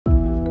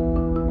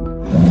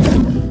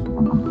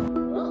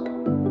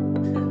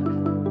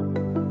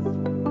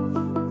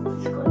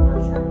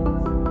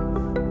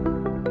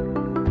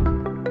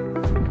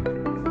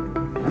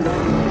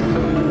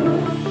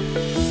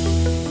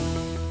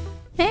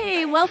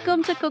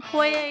Welcome to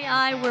Cocoy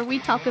AI, where we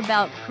talk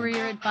about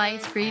career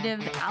advice, creative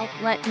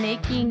outlet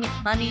making,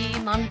 money,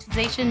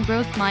 monetization,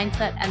 growth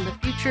mindset, and the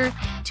future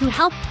to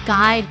help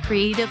guide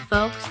creative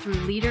folks through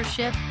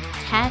leadership,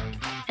 tech,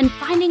 and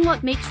finding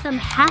what makes them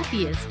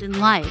happiest in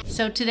life.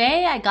 So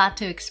today I got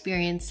to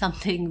experience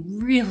something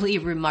really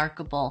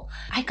remarkable.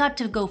 I got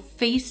to go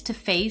face to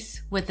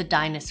face with a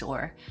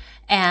dinosaur.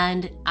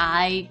 And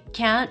I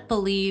can't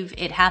believe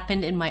it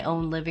happened in my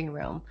own living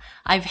room.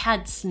 I've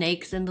had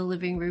snakes in the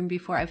living room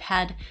before. I've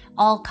had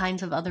all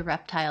kinds of other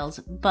reptiles,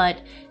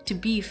 but to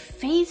be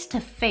face to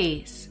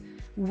face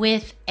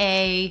with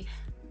a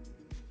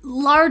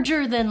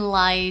larger than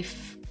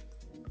life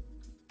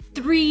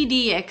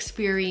 3D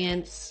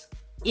experience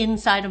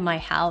inside of my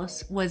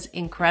house was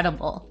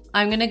incredible.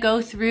 I'm gonna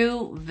go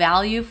through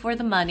value for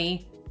the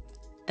money,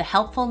 the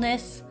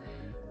helpfulness,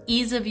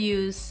 ease of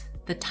use,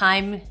 the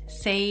time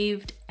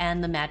saved,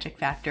 and the magic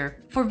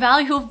factor. For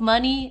value of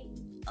money,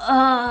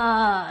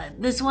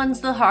 this one's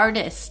the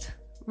hardest.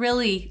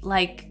 Really,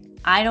 like,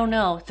 I don't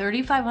know,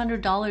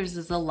 $3,500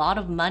 is a lot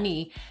of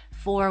money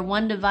for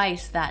one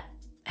device that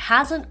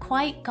hasn't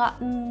quite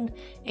gotten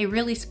a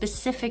really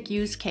specific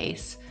use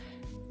case.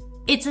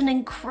 It's an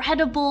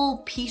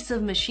incredible piece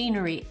of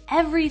machinery.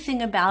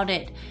 Everything about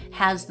it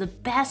has the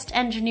best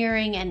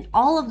engineering and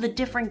all of the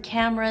different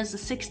cameras, the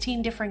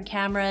 16 different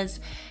cameras.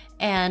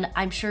 And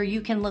I'm sure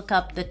you can look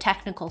up the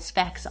technical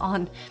specs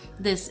on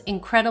this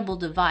incredible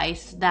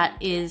device that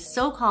is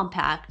so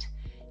compact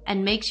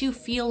and makes you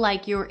feel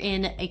like you're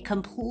in a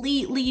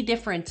completely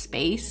different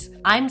space.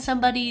 I'm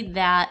somebody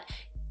that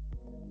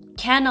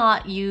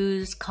cannot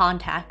use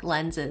contact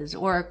lenses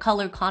or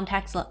color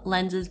contact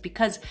lenses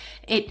because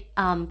it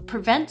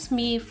prevents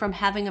me from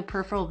having a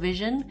peripheral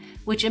vision,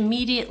 which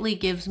immediately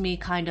gives me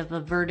kind of a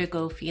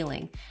vertigo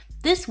feeling.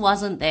 This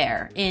wasn't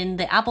there. In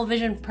the Apple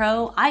Vision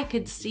Pro, I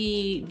could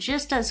see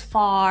just as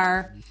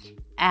far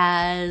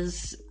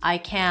as I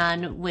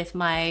can with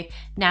my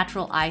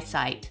natural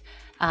eyesight.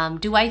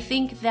 Do I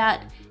think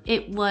that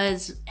it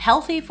was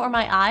healthy for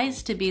my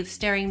eyes to be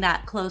staring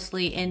that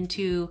closely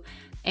into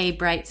a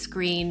bright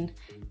screen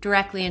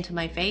directly into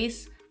my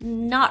face?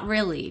 Not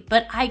really,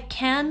 but I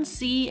can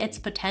see its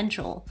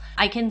potential.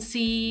 I can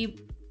see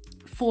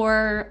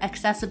for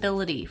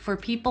accessibility, for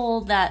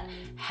people that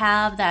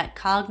have that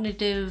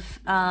cognitive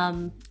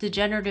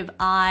degenerative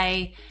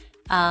eye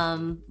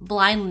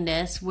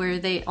blindness where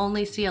they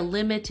only see a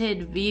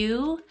limited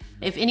view.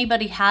 If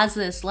anybody has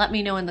this, let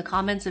me know in the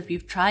comments if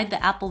you've tried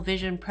the Apple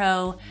Vision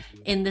Pro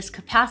in this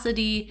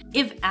capacity.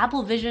 If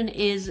Apple Vision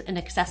is an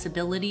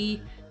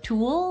accessibility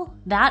tool,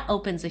 that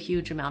opens a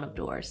huge amount of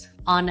doors.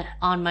 On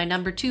my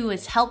number 2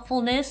 is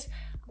helpfulness.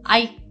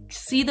 I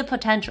see the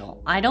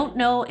potential. I don't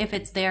know if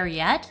it's there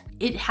yet.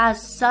 It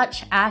has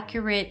such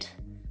accurate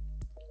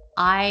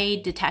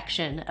eye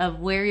detection of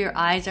where your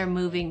eyes are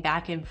moving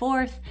back and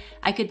forth.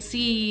 I could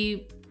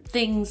see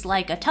things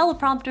like a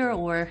teleprompter,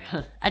 or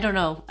I don't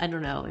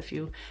know if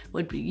you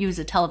would use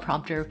a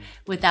teleprompter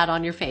with that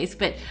on your face,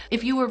 but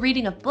if you were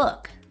reading a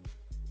book,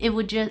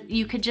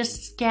 you could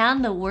just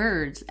scan the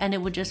words and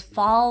it would just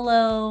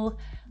follow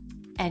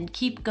and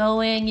keep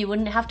going. You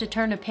wouldn't have to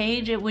turn a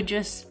page. It would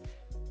just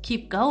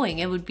keep going.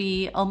 It would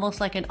be almost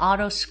like an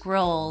auto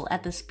scroll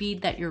at the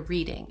speed that you're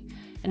reading.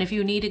 And if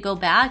you need to go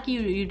back,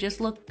 you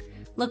just look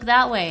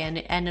that way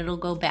and it'll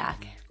go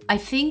back. I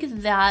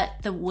think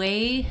that the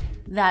way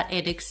that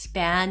it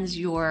expands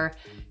your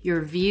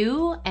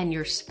view and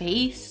your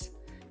space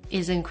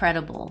is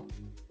incredible.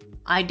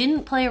 I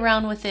didn't play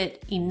around with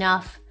it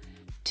enough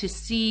to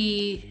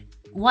see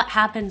what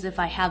happens if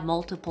I have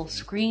multiple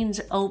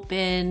screens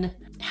open.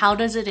 How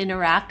does it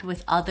interact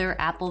with other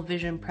Apple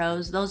Vision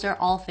Pros? Those are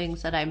all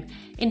things that I'm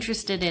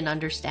interested in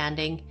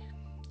understanding.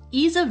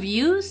 Ease of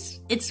use,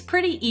 it's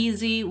pretty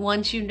easy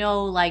once you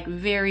know like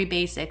very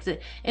basics.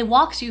 It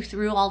walks you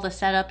through all the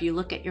setup. You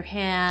look at your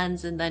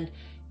hands and then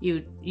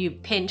you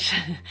pinch.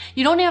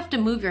 You don't have to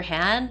move your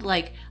hand.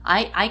 Like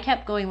I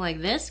kept going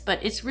like this, but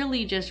it's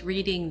really just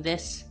reading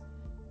this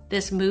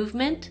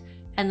movement.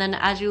 And then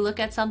as you look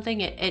at something,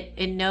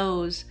 it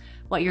knows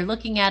what you're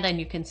looking at and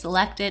you can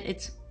select it.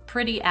 It's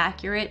pretty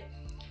accurate.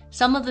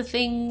 Some of the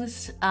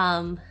things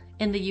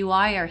in the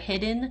UI are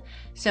hidden.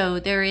 So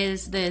there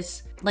is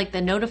this, like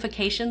the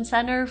notification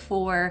center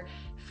for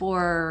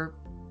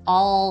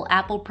all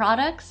Apple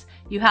products.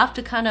 You have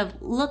to kind of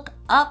look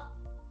up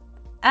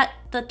at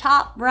the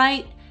top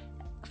right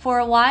for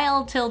a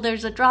while till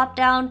there's a drop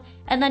down,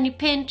 and then you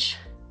pinch,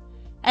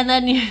 and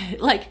then you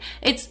like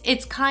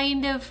it's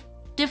kind of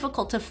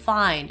difficult to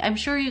find. I'm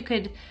sure you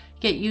could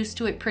get used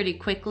to it pretty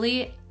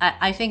quickly.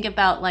 I think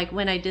about like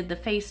when I did the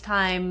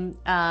FaceTime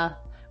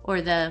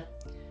or the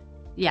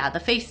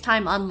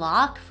FaceTime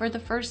unlock for the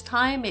first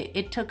time,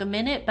 it took a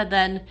minute, but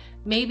then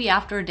maybe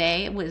after a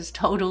day it was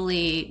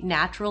totally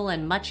natural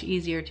and much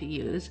easier to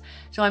use.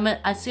 So I'm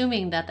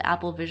assuming that the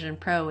Apple Vision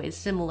Pro is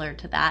similar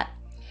to that.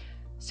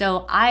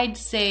 So I'd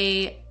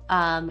say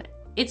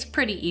it's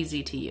pretty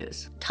easy to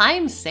use.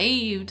 Time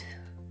saved,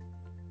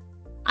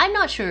 I'm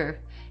not sure.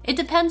 It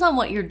depends on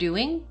what you're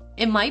doing.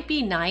 it might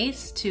be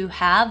nice to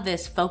have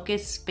this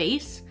focused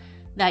space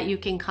that you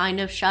can kind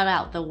of shut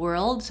out the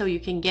world so you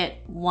can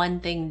get one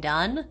thing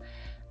done.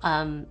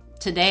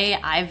 Today,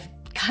 I've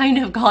kind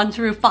of gone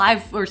through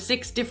 5 or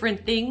 6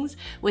 different things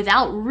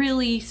without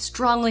really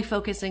strongly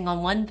focusing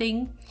on one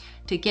thing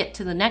to get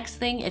to the next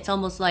thing. It's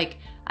almost like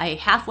I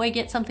halfway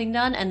get something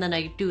done and then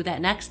I do that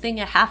next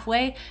thing at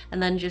halfway,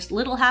 and then just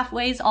little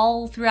halfways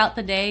all throughout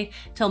the day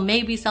till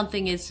maybe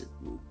something is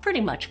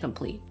pretty much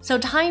complete. So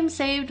time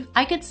saved,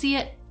 I could see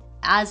it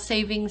as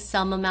saving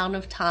some amount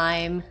of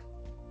time.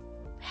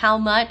 How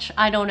much?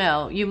 I don't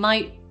know. You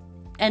might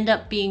end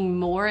up being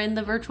more in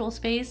the virtual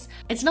space.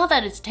 It's not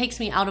that it takes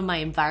me out of my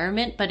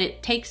environment, but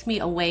it takes me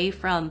away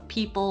from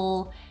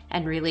people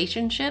and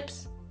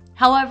relationships.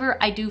 However,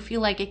 I do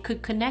feel like it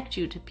could connect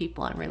you to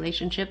people and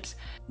relationships,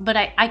 but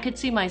I could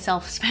see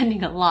myself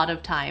spending a lot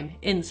of time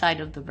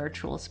inside of the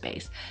virtual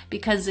space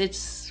because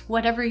it's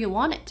whatever you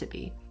want it to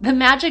be. The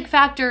magic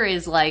factor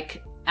is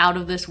like out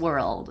of this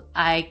world.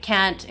 I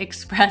can't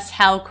express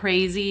how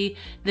crazy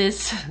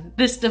this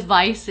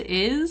device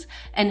is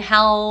and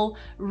how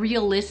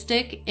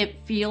realistic it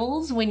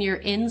feels when you're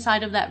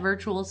inside of that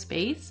virtual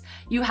space.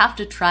 You have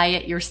to try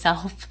it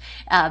yourself.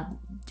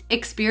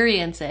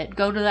 Experience it.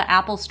 Go to the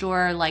Apple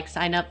store, like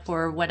sign up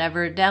for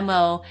whatever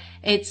demo.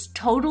 It's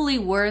totally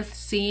worth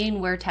seeing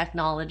where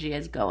technology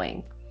is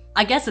going.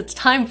 I guess it's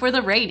time for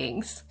the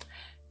ratings.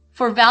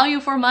 For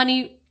value for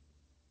money,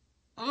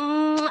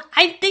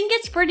 I think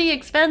it's pretty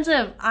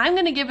expensive. I'm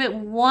gonna give it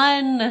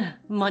 1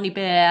 money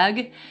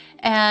bag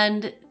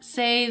and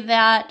say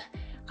that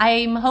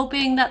I'm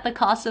hoping that the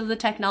cost of the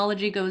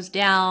technology goes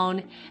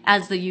down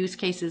as the use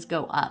cases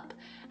go up.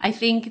 I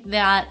think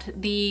that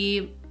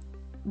the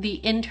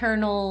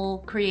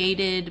internal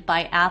created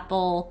by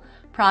Apple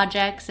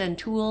projects and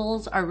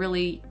tools are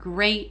really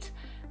great.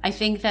 I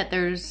think that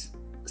there's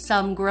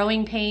some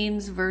growing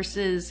pains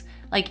versus,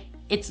 like,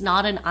 it's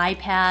not an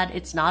iPad,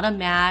 it's not a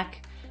Mac.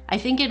 I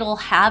think it'll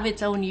have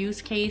its own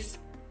use case,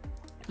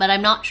 but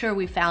I'm not sure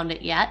we found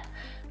it yet.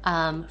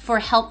 For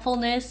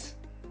helpfulness,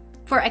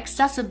 for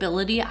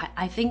accessibility,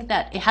 I think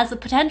that it has the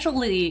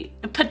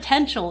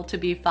potential to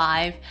be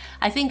 5.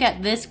 I think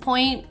at this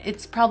point,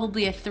 it's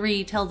probably a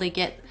 3 till they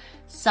get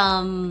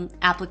some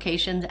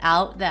applications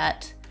out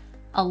that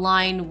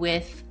align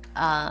with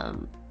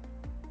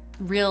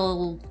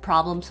real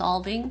problem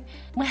solving.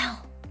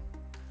 Well,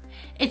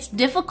 it's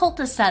difficult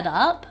to set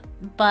up,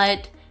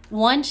 but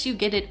once you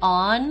get it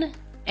on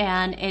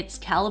and it's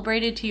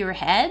calibrated to your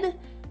head,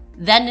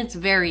 then it's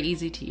very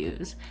easy to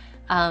use.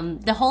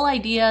 The whole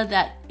idea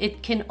that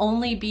it can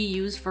only be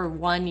used for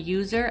one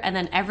user and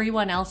then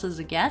everyone else is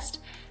a guest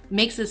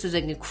makes this as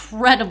an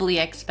incredibly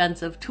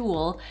expensive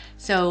tool.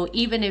 So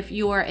even if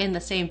you are in the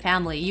same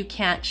family, you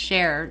can't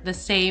share the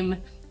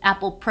same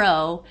Apple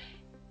Pro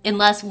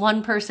unless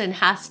one person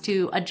has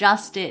to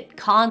adjust it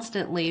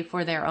constantly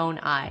for their own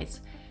eyes.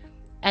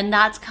 And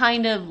that's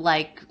kind of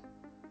like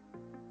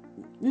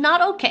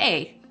not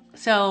okay.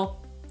 So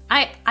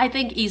I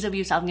think ease of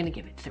use, I'm gonna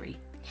give it 3.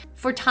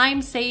 For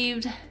time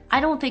saved, I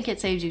don't think it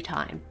saves you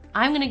time.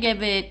 I'm gonna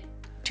give it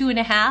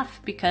 2.5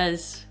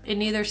 because it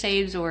neither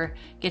saves or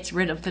gets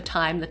rid of the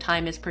time. The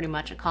time is pretty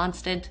much a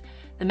constant.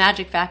 The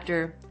magic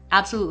factor,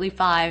 absolutely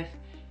 5,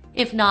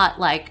 if not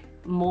like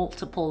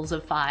multiples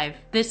of 5.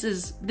 This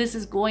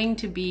is going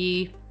to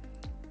be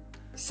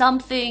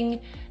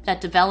something that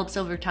develops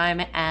over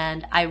time,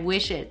 and I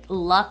wish it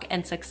luck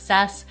and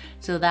success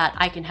so that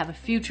I can have a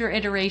future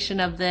iteration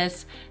of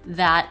this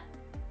that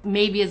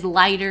maybe is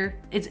lighter.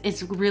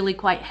 It's really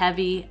quite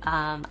heavy.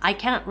 I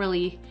can't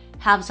really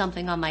have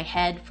something on my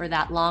head for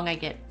that long. I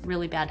get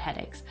really bad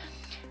headaches.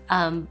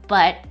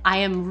 But I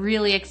am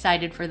really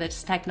excited for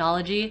this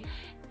technology,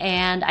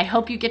 and I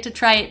hope you get to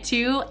try it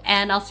too,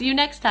 and I'll see you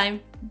next time.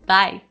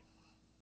 Bye.